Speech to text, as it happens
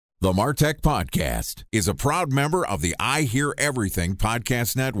The MarTech Podcast is a proud member of the I Hear Everything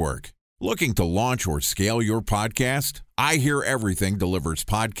Podcast Network. Looking to launch or scale your podcast? I Hear Everything delivers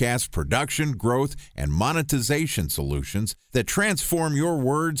podcast production, growth, and monetization solutions that transform your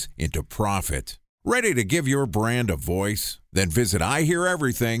words into profit. Ready to give your brand a voice? Then visit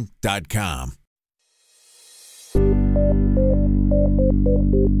iheareverything.com.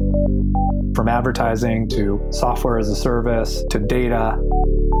 From advertising to software as a service to data.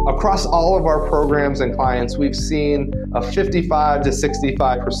 Across all of our programs and clients, we've seen a 55 to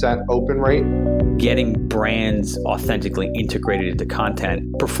 65% open rate. Getting brands authentically integrated into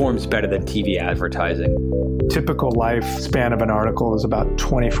content performs better than TV advertising. Typical lifespan of an article is about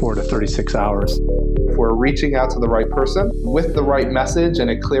 24 to 36 hours. If we're reaching out to the right person with the right message and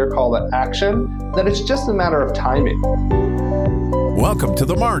a clear call to action, then it's just a matter of timing. Welcome to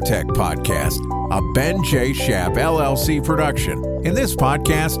the MarTech Podcast, a Ben J. Schaap LLC production. In this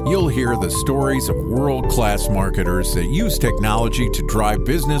podcast, you'll hear the stories of world-class marketers that use technology to drive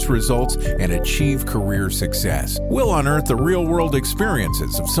business results and achieve career success. We'll unearth the real-world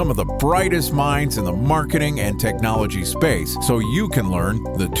experiences of some of the brightest minds in the marketing and technology space so you can learn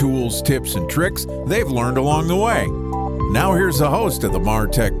the tools, tips, and tricks they've learned along the way. Now here's the host of the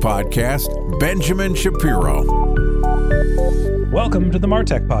MarTech Podcast, Benjamin Shapiro. Welcome to the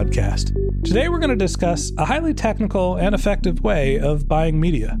MarTech Podcast. Today we're going to discuss a highly technical and effective way of buying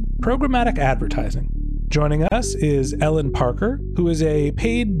media, programmatic advertising. Joining us is Helene Parker, who is a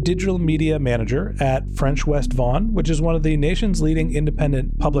paid digital media manager at French West Vaughan, which is one of the nation's leading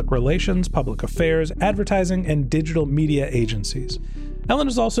independent public relations, public affairs, advertising, and digital media agencies. Helene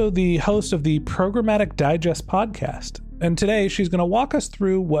is also the host of the Programmatic Digest podcast. And today she's going to walk us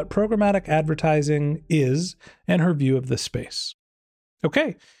through what programmatic advertising is and her view of the space.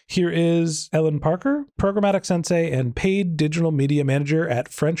 Okay, here is Helene Parker, Programmatic Sensei and paid digital media manager at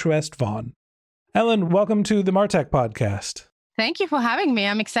French West Vaughan. Helene, welcome to the MarTech Podcast. Thank you for having me.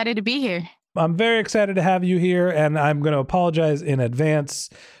 I'm excited to be here. I'm very excited to have you here, and I'm going to apologize in advance.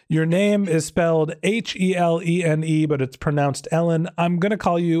 Your name is spelled Helene, but it's pronounced Ellen. I'm going to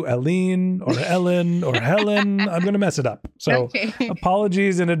call you Helene or Ellen or Helen. I'm going to mess it up. So okay.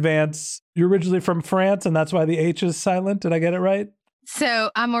 Apologies in advance. You're originally from France, and that's why the H is silent. Did I get it right? So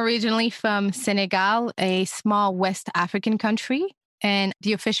I'm originally from Senegal, a small West African country, and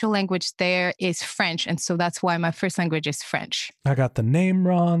the official language there is French. And so that's why my first language is French. I got the name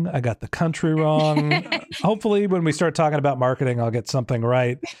wrong. I got the country wrong. Hopefully, when we start talking about marketing, I'll get something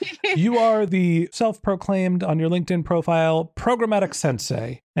right. You are the self-proclaimed on your LinkedIn profile, Programmatic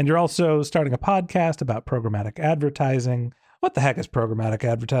Sensei, and you're also starting a podcast about programmatic advertising. What the heck is programmatic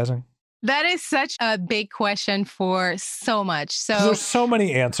advertising? That is such a big question for so much. So there's so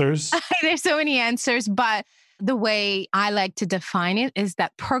many answers. There's so many answers, but the way I like to define it is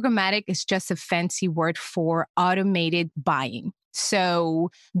that programmatic is just a fancy word for automated buying. So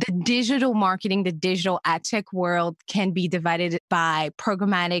the digital marketing, the digital ad tech world can be divided by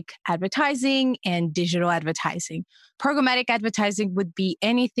programmatic advertising and digital advertising. Programmatic advertising would be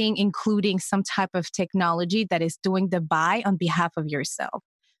anything including some type of technology that is doing the buy on behalf of yourself.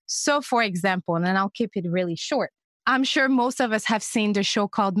 So for example, and then I'll keep it really short, I'm sure most of us have seen the show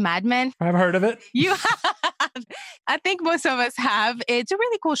called Mad Men. I've heard of it. You have. I think most of us have. It's a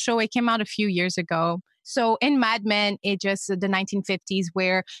really cool show. It came out a few years ago. So in Mad Men, it's just the 1950s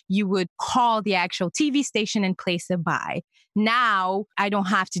where you would call the actual TV station and place a buy. Now, I don't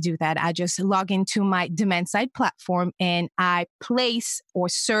have to do that. I just log into my demand side platform and I place or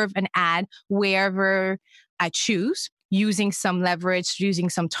serve an ad wherever I choose, using some leverage, using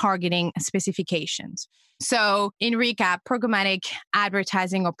some targeting specifications. So in recap, programmatic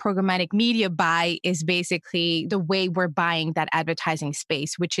advertising or programmatic media buy is basically the way we're buying that advertising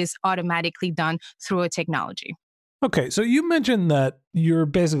space, which is automatically done through a technology. Okay, so you mentioned that you're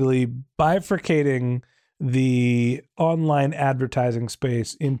basically bifurcating the online advertising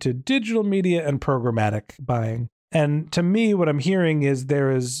space into digital media and programmatic buying. And to me, what I'm hearing is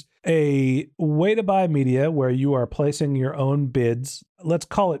there is a way to buy media where you are placing your own bids, let's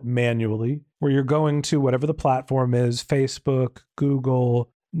call it manually, where you're going to whatever the platform is, Facebook,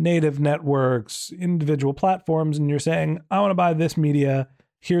 Google, native networks, individual platforms, and you're saying, I want to buy this media,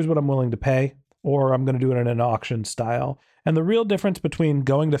 here's what I'm willing to pay, or I'm going to do it in an auction style. And the real difference between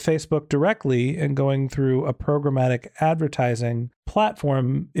going to Facebook directly and going through a programmatic advertising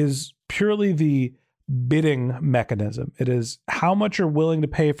platform is purely the bidding mechanism. It is how much you're willing to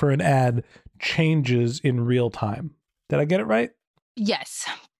pay for an ad changes in real time. Did I get it right? Yes,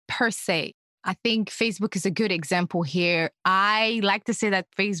 per se. I think Facebook is a good example here. I like to say that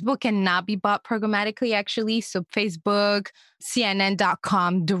Facebook cannot be bought programmatically, actually. So Facebook,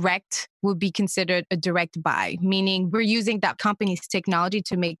 CNN.com direct would be considered a direct buy, meaning we're using that company's technology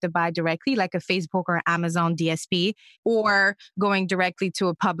to make the buy directly, like a Facebook or Amazon DSP, or going directly to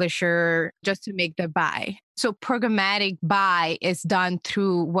a publisher just to make the buy. So programmatic buy is done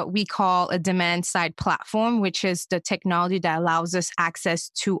through what we call a demand side platform, which is the technology that allows us access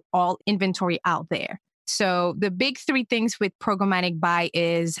to all inventory out there. So the big three things with programmatic buy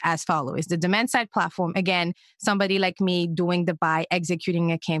is as follows. The demand side platform, again, somebody like me doing the buy,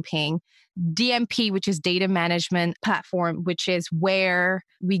 executing a campaign. DMP, which is data management platform, which is where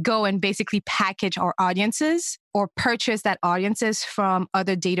we go and basically package our audiences or purchase that audiences from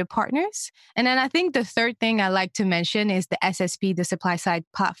other data partners. And then I think the third thing I like to mention is the SSP, the supply side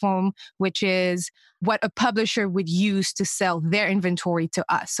platform, which is what a publisher would use to sell their inventory to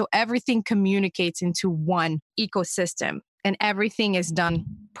us. So everything communicates into one ecosystem and everything is done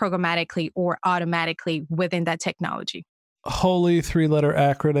programmatically or automatically within that technology. Holy three-letter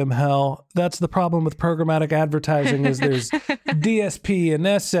acronym hell. That's the problem with programmatic advertising is there's DSP and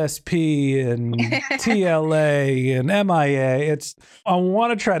SSP and TLA and MIA. I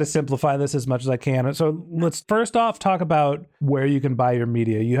want to try to simplify this as much as I can. So let's first off talk about where you can buy your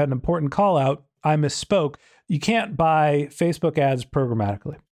media. You had an important call out. I misspoke. You can't buy Facebook ads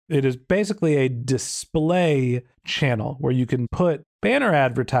programmatically. It is basically a display channel where you can put banner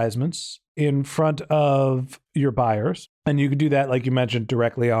advertisements in front of your buyers. And you can do that, like you mentioned,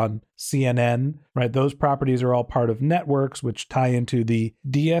 directly on CNN, right? Those properties are all part of networks, which tie into the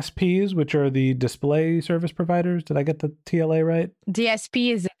DSPs, which are the display service providers. Did I get the TLA right?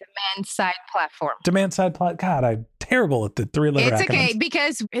 DSP is a demand side platform. Demand side platform. God, I'm terrible at the three-letter acronyms. It's okay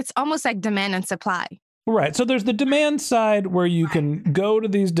because it's almost like demand and supply. Right. So there's the demand side where you can go to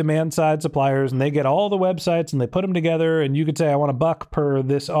these demand side suppliers and they get all the websites and they put them together and you could say, I want $1 per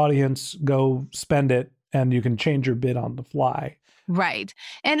this audience, go spend it. And you can change your bid on the fly. Right.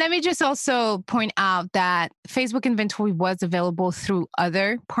 And let me just also point out that Facebook inventory was available through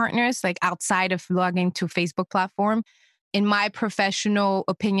other partners, like outside of logging to Facebook platform. In my professional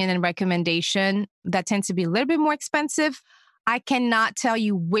opinion and recommendation, that tends to be a little bit more expensive. I cannot tell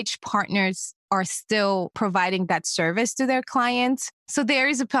you which partners are still providing that service to their clients. So there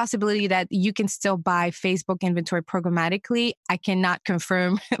is a possibility that you can still buy Facebook inventory programmatically. I cannot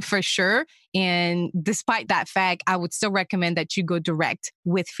confirm for sure. And despite that fact, I would still recommend that you go direct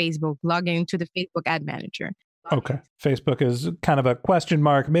with Facebook, log into the Facebook ad manager. Okay. Facebook is kind of a question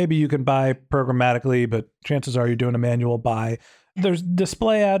mark. Maybe you can buy programmatically, but chances are you're doing a manual buy. There's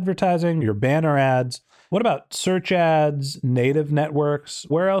display advertising, your banner ads. What about search ads, native networks?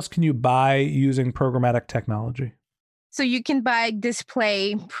 Where else can you buy using programmatic technology? So you can buy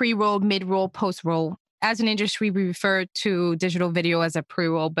display, pre-roll, mid-roll, post-roll. As an industry, we refer to digital video as a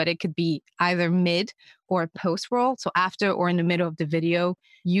pre-roll, but it could be either mid or post-roll. So after or in the middle of the video,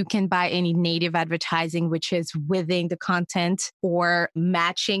 you can buy any native advertising, which is within the content or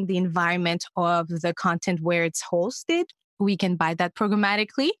matching the environment of the content where it's hosted. We can buy that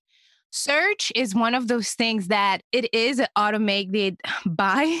programmatically. Search is one of those things that it is an automated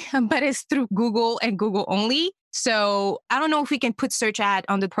buy, but it's through Google and Google only. So I don't know if we can put search ad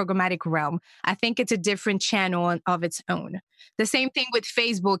on the programmatic realm. I think it's a different channel of its own. The same thing with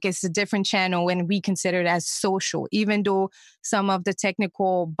Facebook is a different channel and we consider it as social, even though some of the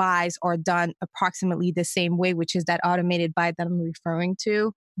technical buys are done approximately the same way, which is that automated buy that I'm referring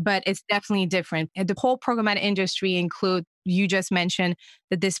to. But it's definitely different. And the whole programmatic industry include, you just mentioned,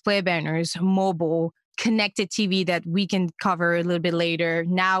 the display banners, mobile, connected TV that we can cover a little bit later.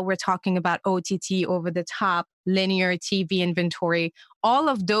 Now we're talking about OTT, over the top, linear TV inventory. All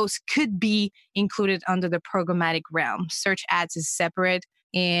of those could be included under the programmatic realm. Search ads is separate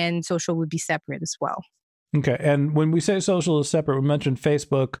and social would be separate as well. Okay. And when we say social is separate, we mentioned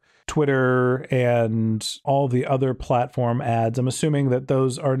Facebook, Twitter, and all the other platform ads. I'm assuming that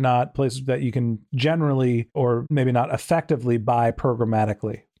those are not places that you can generally or maybe not effectively buy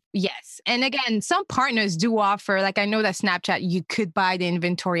programmatically. Yes. And again, some partners do offer, like I know that Snapchat, you could buy the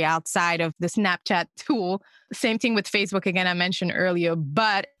inventory outside of the Snapchat tool. Same thing with Facebook, again, I mentioned earlier,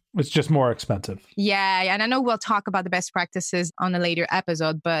 but it's just more expensive. Yeah. And I know we'll talk about the best practices on a later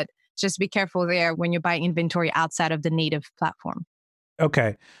episode, but just be careful there when you're buying inventory outside of the native platform.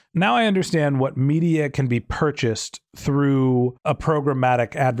 Okay. Now I understand what media can be purchased through a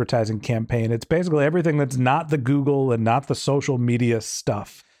programmatic advertising campaign. It's basically everything that's not the Google and not the social media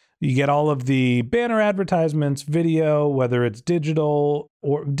stuff. You get all of the banner advertisements, video, whether it's digital,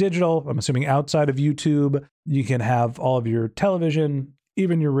 I'm assuming outside of YouTube. You can have all of your television,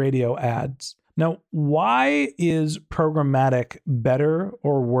 even your radio ads. Now, why is programmatic better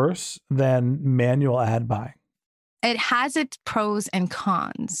or worse than manual ad buying? It has its pros and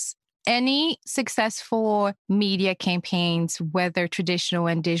cons. Any successful media campaigns, whether traditional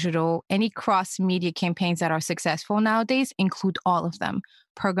and digital, any cross-media campaigns that are successful nowadays include all of them: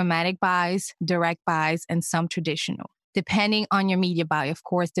 programmatic buys, direct buys, and some traditional. Depending on your media buy, of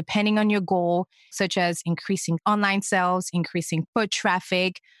course, depending on your goal, such as increasing online sales, increasing foot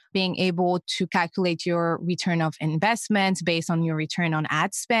traffic, being able to calculate your return of investments based on your return on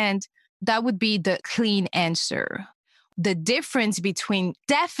ad spend, that would be the clean answer. The difference between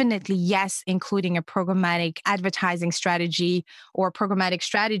definitely, yes, including a programmatic advertising strategy or programmatic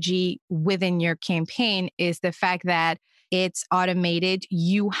strategy within your campaign is the fact that it's automated.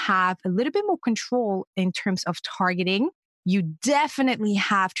 You have a little bit more control in terms of targeting. You definitely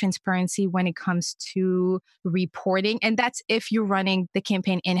have transparency when it comes to reporting. And that's if you're running the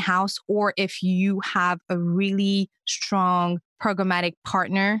campaign in-house or if you have a really strong programmatic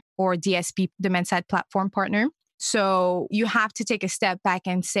partner or DSP, demand-side platform partner. So you have to take a step back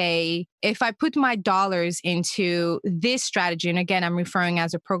and say, if I put my dollars into this strategy, and again, I'm referring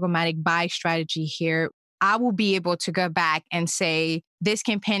as a programmatic buy strategy here, I will be able to go back and say, this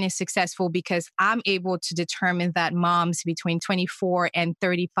campaign is successful because I'm able to determine that moms between 24 and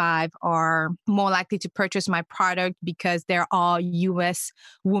 35 are more likely to purchase my product because they're all US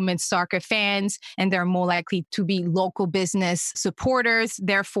women's soccer fans and they're more likely to be local business supporters.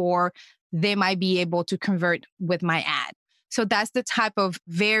 Therefore, they might be able to convert with my ad. So that's the type of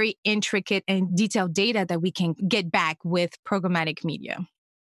very intricate and detailed data that we can get back with programmatic media.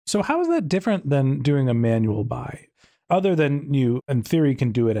 So how is that different than doing a manual buy? Other than you, in theory,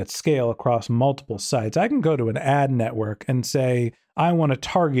 can do it at scale across multiple sites. I can go to an ad network and say, I want to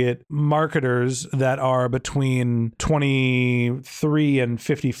target marketers that are between 23 and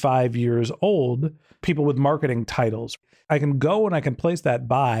 55 years old, people with marketing titles. I can go and I can place that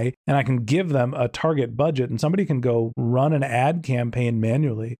buy and I can give them a target budget and somebody can go run an ad campaign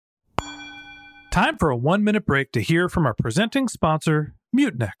manually. Time for a 1-minute break to hear from our presenting sponsor,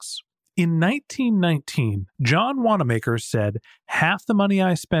 Mutinex. In 1919, John Wanamaker said, "Half the money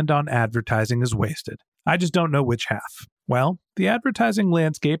I spend on advertising is wasted. I just don't know which half." Well, the advertising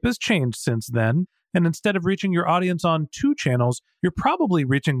landscape has changed since then, and instead of reaching your audience on 2 channels, you're probably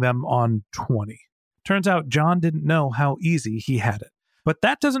reaching them on 20. Turns out John didn't know how easy he had it. But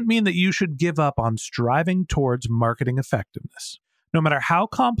that doesn't mean that you should give up on striving towards marketing effectiveness. No matter how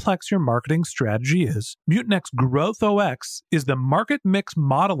complex your marketing strategy is, Mutinex GrowthOS is the market mix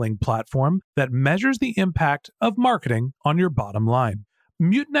modeling platform that measures the impact of marketing on your bottom line.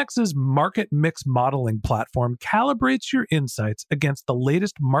 Mutinex's market mix modeling platform calibrates your insights against the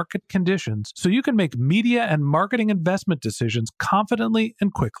latest market conditions so you can make media and marketing investment decisions confidently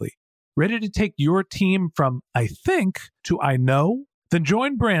and quickly. Ready to take your team from I think to I know? Then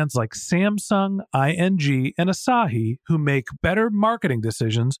join brands like Samsung, ING, and Asahi who make better marketing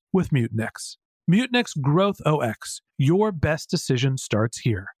decisions with Mutinex. Mutinex GrowthOS. Your best decision starts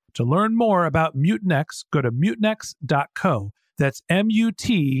here. To learn more about Mutinex, go to mutinex.co. That's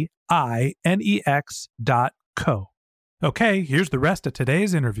MUTINEX.co. Okay, here's the rest of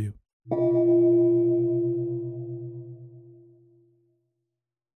today's interview.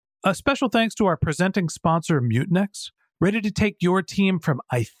 A special thanks to our presenting sponsor, Mutinex. Ready to take your team from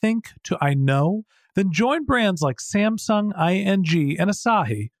I think to I know? Then join brands like Samsung, ING, and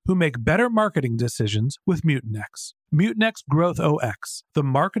Asahi who make better marketing decisions with Mutinex. Mutinex GrowthOS, the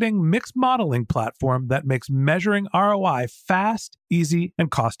marketing mix modeling platform that makes measuring ROI fast, easy, and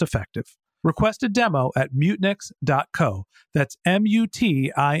cost-effective. Request a demo at mutinex.co. That's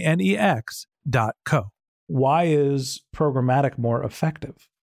MUTINEX.co. Why is programmatic more effective?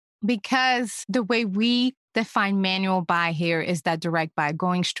 Because the way we define manual buy here is that direct buy,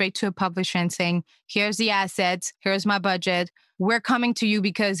 going straight to a publisher and saying, here's the assets, here's my budget. We're coming to you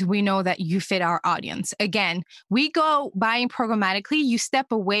because we know that you fit our audience. Again, we go buying programmatically. You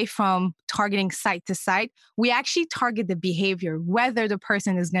step away from targeting site to site. We actually target the behavior, whether the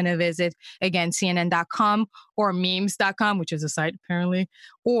person is going to visit, again, CNN.com or memes.com, which is a site apparently,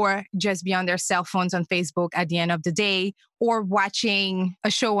 or just be on their cell phones on Facebook at the end of the day, or watching a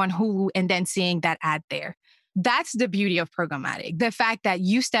show on Hulu and then seeing that ad there. That's the beauty of programmatic. The fact that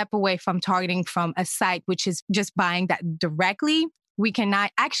you step away from targeting from a site, which is just buying that directly, we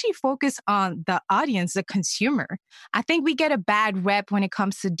cannot actually focus on the audience, the consumer. I think we get a bad rep when it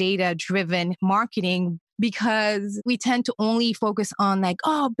comes to data-driven marketing because we tend to only focus on like,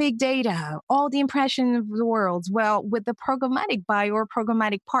 oh, big data, all the impression of the world. Well, with the programmatic buy or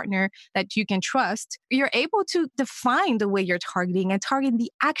programmatic partner that you can trust, you're able to define the way you're targeting and target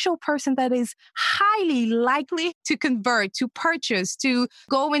the actual person that is highly likely to convert, to purchase, to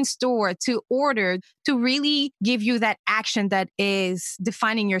go in store, to order, to really give you that action that is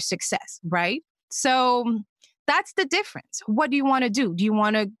defining your success, right? So that's the difference. What do you want to do? Do you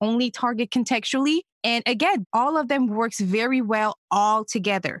want to only target contextually? And again, all of them works very well all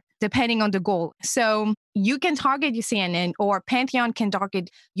together, depending on the goal. So you can target your CNN, or Pantheon can target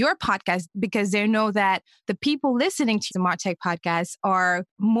your podcast because they know that the people listening to the MarTech podcast are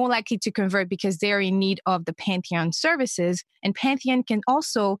more likely to convert because they're in need of the Pantheon services. And Pantheon can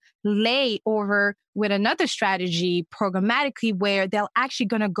also lay over with another strategy programmatically where they're actually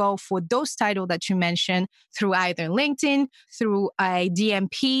going to go for those titles that you mentioned through either LinkedIn, through a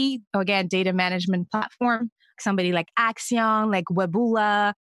DMP, again, data management platform, somebody like Axion, like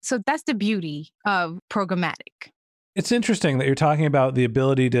Webula. So that's the beauty of programmatic. It's interesting that you're talking about the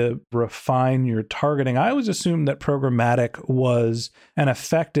ability to refine your targeting. I always assumed that programmatic was an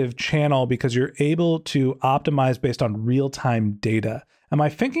effective channel because you're able to optimize based on real-time data. Am I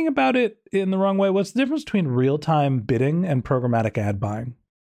thinking about it in the wrong way? What's the difference between real-time bidding and programmatic ad buying?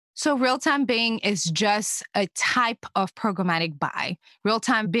 So real-time bidding is just a type of programmatic buy.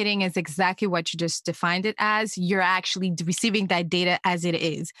 Real-time bidding is exactly what you just defined it as. You're actually receiving that data as it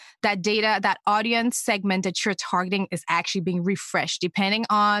is. That data, that audience segment that you're targeting is actually being refreshed depending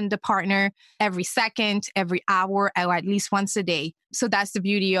on the partner every second, every hour, or at least once a day. So that's the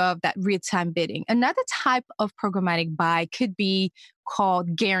beauty of that real-time bidding. Another type of programmatic buy could be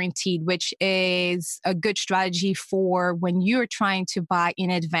called guaranteed, which is a good strategy for when you're trying to buy in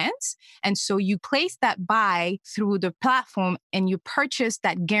advance. And so you place that buy through the platform and you purchase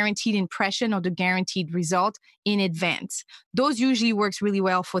that guaranteed impression or the guaranteed result in advance. Those usually works really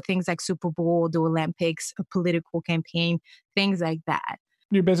well for things like Super Bowl, the Olympics, a political campaign, things like that.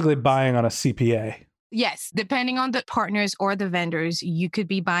 You're basically buying on a CPA. Yes, depending on the partners or the vendors, you could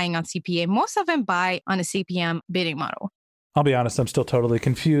be buying on CPA. Most of them buy on a CPM bidding model. I'll be honest, I'm still totally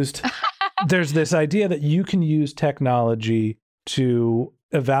confused. There's this idea that you can use technology to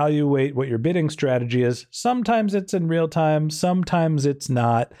evaluate what your bidding strategy is. Sometimes it's in real time, sometimes it's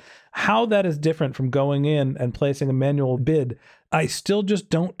not. How that is different from going in and placing a manual bid, I still just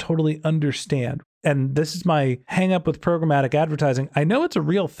don't totally understand. And this is my hang up with programmatic advertising. I know it's a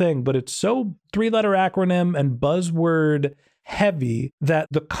real thing, but it's so three-letter acronym and buzzword heavy that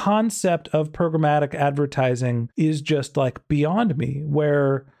the concept of programmatic advertising is just like beyond me,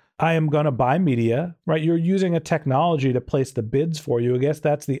 where I am going to buy media, right? You're using a technology to place the bids for you. I guess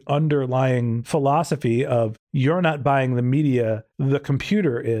that's the underlying philosophy of you're not buying the media, the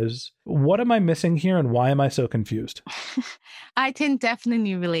computer is. What am I missing here and why am I so confused? I can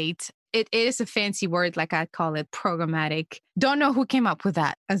definitely relate. It is a fancy word, like I call it programmatic. Don't know who came up with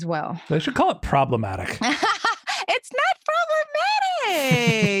that as well. They should call it problematic. It's not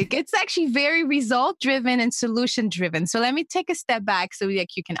problematic. It's actually very result-driven and solution-driven. So let me take a step back so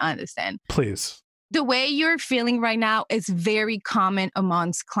that you can understand. Please. The way you're feeling right now is very common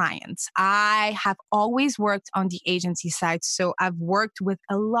amongst clients. I have always worked on the agency side, so I've worked with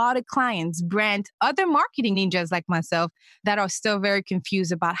a lot of clients, brand, other marketing ninjas like myself that are still very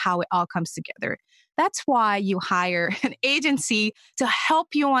confused about how it all comes together. That's why you hire an agency to help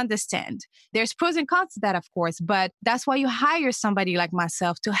you understand. There's pros and cons to that, of course, but that's why you hire somebody like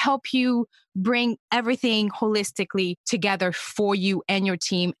myself to help you bring everything holistically together for you and your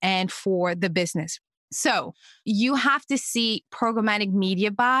team and for the business. So you have to see programmatic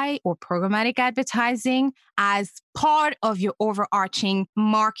media buy or programmatic advertising as part of your overarching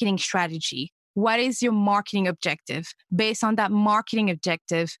marketing strategy. What is your marketing objective? Based on that marketing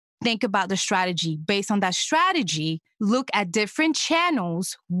objective, think about the strategy. Based on that strategy, look at different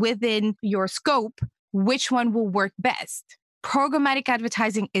channels within your scope. Which one will work best? Programmatic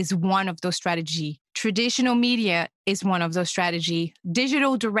advertising is one of those strategies. Traditional media is one of those strategies.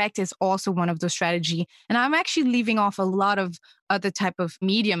 Digital direct is also one of those strategies. And I'm actually leaving off a lot of other type of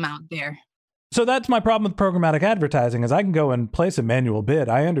medium out there. So that's my problem with programmatic advertising is I can go and place a manual bid.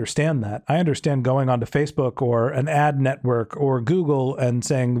 I understand that. I understand going onto Facebook or an ad network or Google and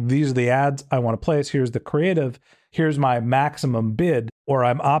saying, these are the ads I want to place. Here's the creative. Here's my maximum bid, or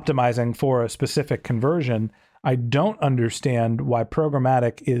I'm optimizing for a specific conversion. I don't understand why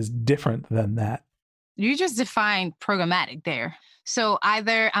programmatic is different than that. You just defined programmatic there. So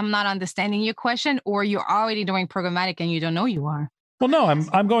either I'm not understanding your question or you're already doing programmatic and you don't know you are. Well, no,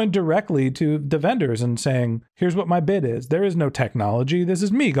 I'm going directly to the vendors and saying, here's what my bid is. There is no technology. This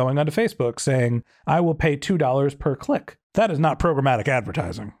is me going onto Facebook saying, I will pay $2 per click. That is not programmatic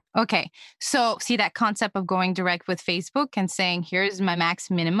advertising. Okay. So see that concept of going direct with Facebook and saying, here's my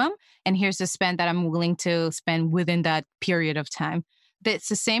max minimum, and here's the spend that I'm willing to spend within that period of time. It's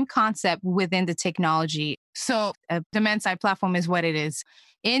the same concept within the technology. So a demand side platform is what it is.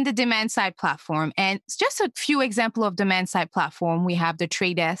 In the demand side platform, and it's just a few examples of demand side platform, we have the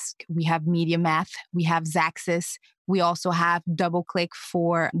Trade Desk, we have MediaMath, we have Xaxis. We also have DoubleClick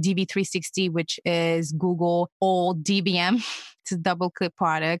for DV360, which is Google old DBM. It's a DoubleClick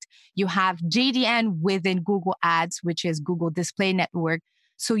product. You have JDN within Google Ads, which is Google Display Network.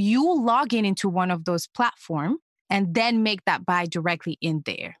 So you log into one of those platforms and then make that buy directly in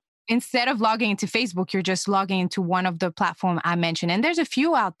there. Instead of logging into Facebook, you're just logging into one of the platforms I mentioned. And there's a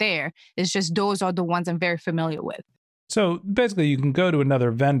few out there. It's just those are the ones I'm very familiar with. So basically, you can go to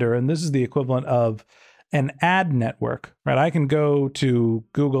another vendor, and this is the equivalent of an ad network, right? I can go to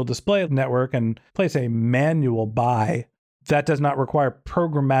Google Display Network and place a manual buy. That does not require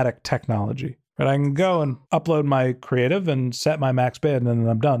programmatic technology, right? I can go and upload my creative and set my max bid, and then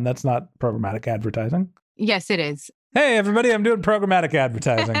I'm done. That's not programmatic advertising. Yes, it is. Hey, everybody, I'm doing programmatic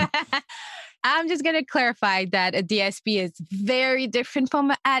advertising. I'm just going to clarify that a DSP is very different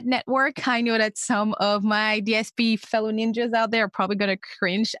from an ad network. I know that some of my DSP fellow ninjas out there are probably going to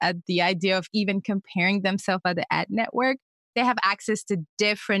cringe at the idea of even comparing themselves at the ad network. They have access to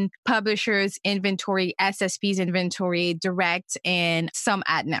different publishers' inventory, SSP's inventory, direct, and some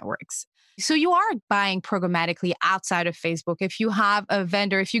ad networks. So you are buying programmatically outside of Facebook. If you have a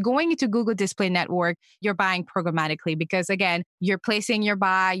vendor, if you're going into Google Display Network, you're buying programmatically because, again, you're placing your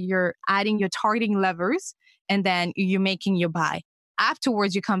buy, you're adding your targeting levers, and then you're making your buy.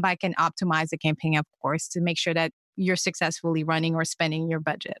 Afterwards, you come back and optimize the campaign, of course, to make sure that you're successfully running or spending your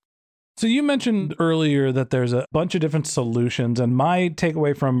budget. So you mentioned earlier that there's a bunch of different solutions, and my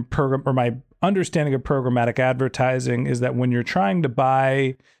takeaway from my understanding of programmatic advertising is that when you're trying to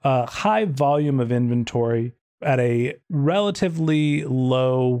buy a high volume of inventory at a relatively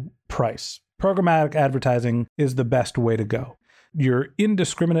low price, programmatic advertising is the best way to go. You're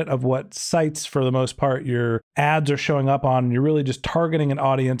indiscriminate of what sites, for the most part, your ads are showing up on. And you're really just targeting an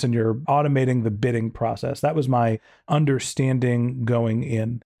audience and you're automating the bidding process. That was my understanding going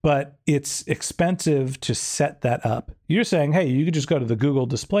in. But it's expensive to set that up. You're saying, hey, you could just go to the Google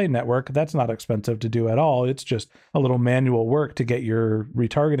Display Network. That's not expensive to do at all. It's just a little manual work to get your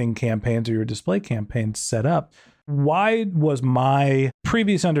retargeting campaigns or your display campaigns set up. Why was my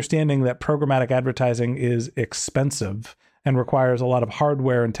previous understanding that programmatic advertising is expensive and requires a lot of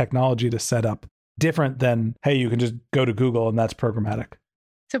hardware and technology to set up different than, hey, you can just go to Google and that's programmatic?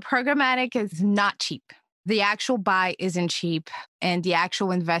 So programmatic is not cheap. The actual buy isn't cheap, and the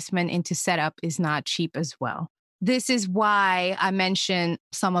actual investment into setup is not cheap as well. This is why I mentioned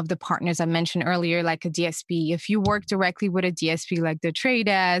some of the partners I mentioned earlier, like a DSP. If you work directly with a DSP like the Trade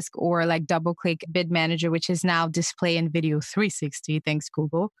Desk or like DoubleClick Bid Manager, which is now Display and Video 360, thanks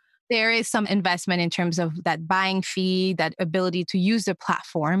Google, there is some investment in terms of that buying fee, that ability to use the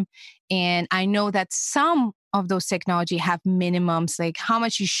platform. And I know that some of those technology have minimums, like how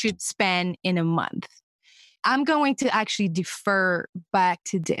much you should spend in a month. I'm going to actually defer back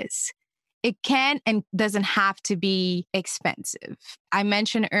to this. It can and doesn't have to be expensive. I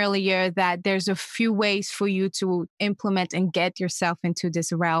mentioned earlier that there's a few ways for you to implement and get yourself into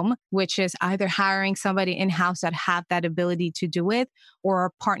this realm, which is either hiring somebody in-house that have that ability to do it,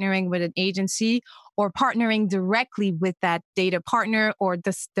 or partnering with an agency, or partnering directly with that data partner or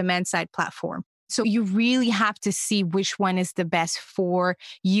this demand side platform. So you really have to see which one is the best for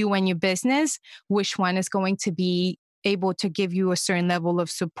you and your business, which one is going to be able to give you a certain level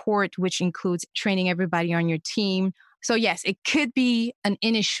of support, which includes training everybody on your team. So yes, it could be an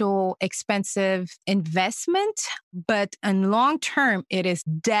initial expensive investment, but in long term, it is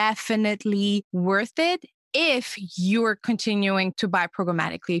definitely worth it if you're continuing to buy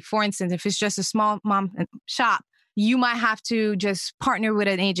programmatically. For instance, if it's just a small mom shop, you might have to just partner with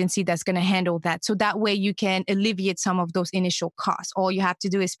an agency that's going to handle that. So that way you can alleviate some of those initial costs. All you have to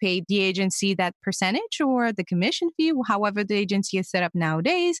do is pay the agency that percentage or the commission fee, however the agency is set up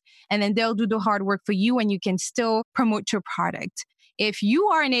nowadays. And then they'll do the hard work for you and you can still promote your product. If you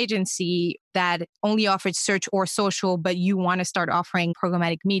are an agency that only offers search or social, but you want to start offering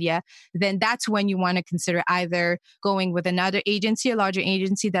programmatic media, then that's when you want to consider either going with another agency, a larger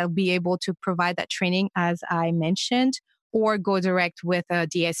agency that will be able to provide that training, as I mentioned, or go direct with a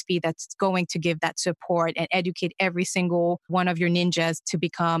DSP that's going to give that support and educate every single one of your ninjas to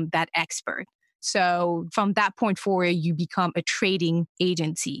become that expert. So from that point forward, you become a trading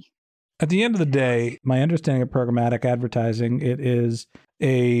agency. At the end of the day, my understanding of programmatic advertising, it is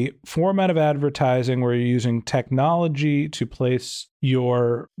a format of advertising where you're using technology to place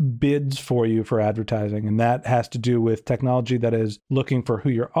your bids for you for advertising. And that has to do with technology that is looking for who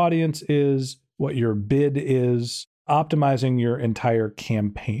your audience is, what your bid is, optimizing your entire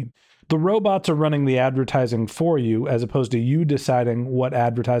campaign. The robots are running the advertising for you as opposed to you deciding what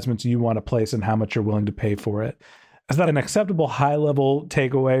advertisements you want to place and how much you're willing to pay for it. Is that an acceptable high-level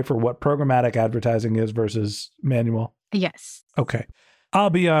takeaway for what programmatic advertising is versus manual? Yes. Okay. I'll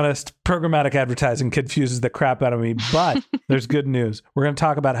be honest, programmatic advertising confuses the crap out of me, but there's good news. We're going to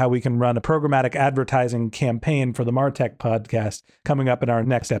talk about how we can run a programmatic advertising campaign for the MarTech podcast coming up in our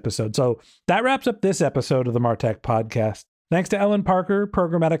next episode. So that wraps up this episode of the MarTech podcast. Thanks to Helene Parker,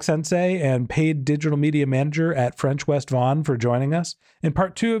 Programmatic Sensei and paid digital media manager at French West Vaughan for joining us. In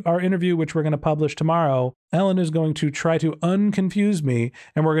part 2 of our interview, which we're going to publish tomorrow, Ellen is going to try to unconfuse me,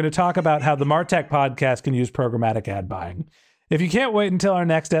 and we're going to talk about how the MarTech podcast can use programmatic ad buying. If you can't wait until our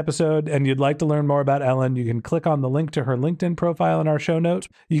next episode and you'd like to learn more about Ellen, you can click on the link to her LinkedIn profile in our show notes.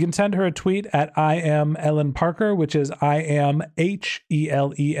 You can send her a tweet at I am Ellen Parker, which is I am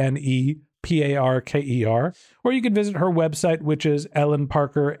HELENE Parker, or you can visit her website, which is Ellen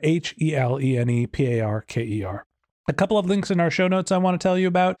Parker, HELENE Parker. A couple of links in our show notes I want to tell you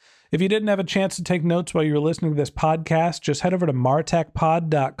about. If you didn't have a chance to take notes while you were listening to this podcast, just head over to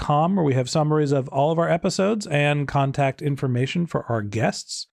martechpod.com, where we have summaries of all of our episodes and contact information for our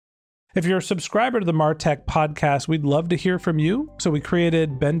guests. If you're a subscriber to the MarTech podcast, we'd love to hear from you. So we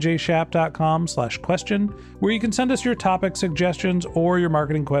created benjshap.com/question, where you can send us your topic suggestions or your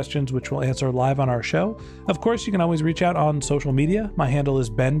marketing questions, which we'll answer live on our show. Of course, you can always reach out on social media. My handle is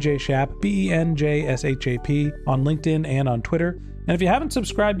benjshap, BENJSHAP, on LinkedIn and on Twitter. And if you haven't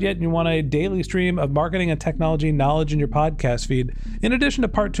subscribed yet and you want a daily stream of marketing and technology knowledge in your podcast feed, in addition to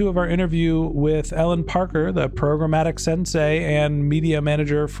part 2 of our interview with Helene Parker, the Programmatic Sensei and media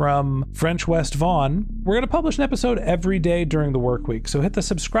manager from French West Vaughan, we're going to publish an episode every day during the work week. So hit the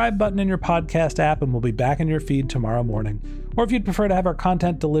subscribe button in your podcast app and we'll be back in your feed tomorrow morning. Or if you'd prefer to have our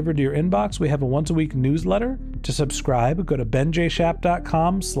content delivered to your inbox, we have a once-a-week newsletter. To subscribe, go to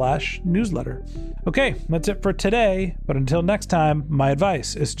benjshap.com/newsletter. Okay, that's it for today. But until next time, my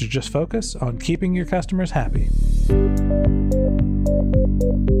advice is to just focus on keeping your customers happy.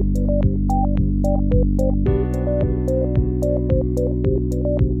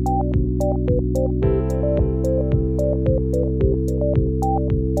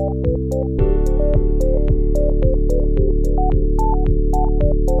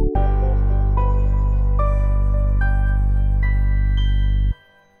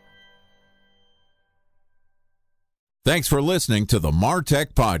 Thanks for listening to the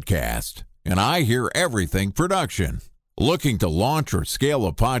MarTech podcast, and I Hear Everything production. Looking to launch or scale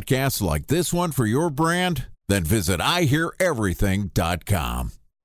a podcast like this one for your brand? Then visit iheareverything.com.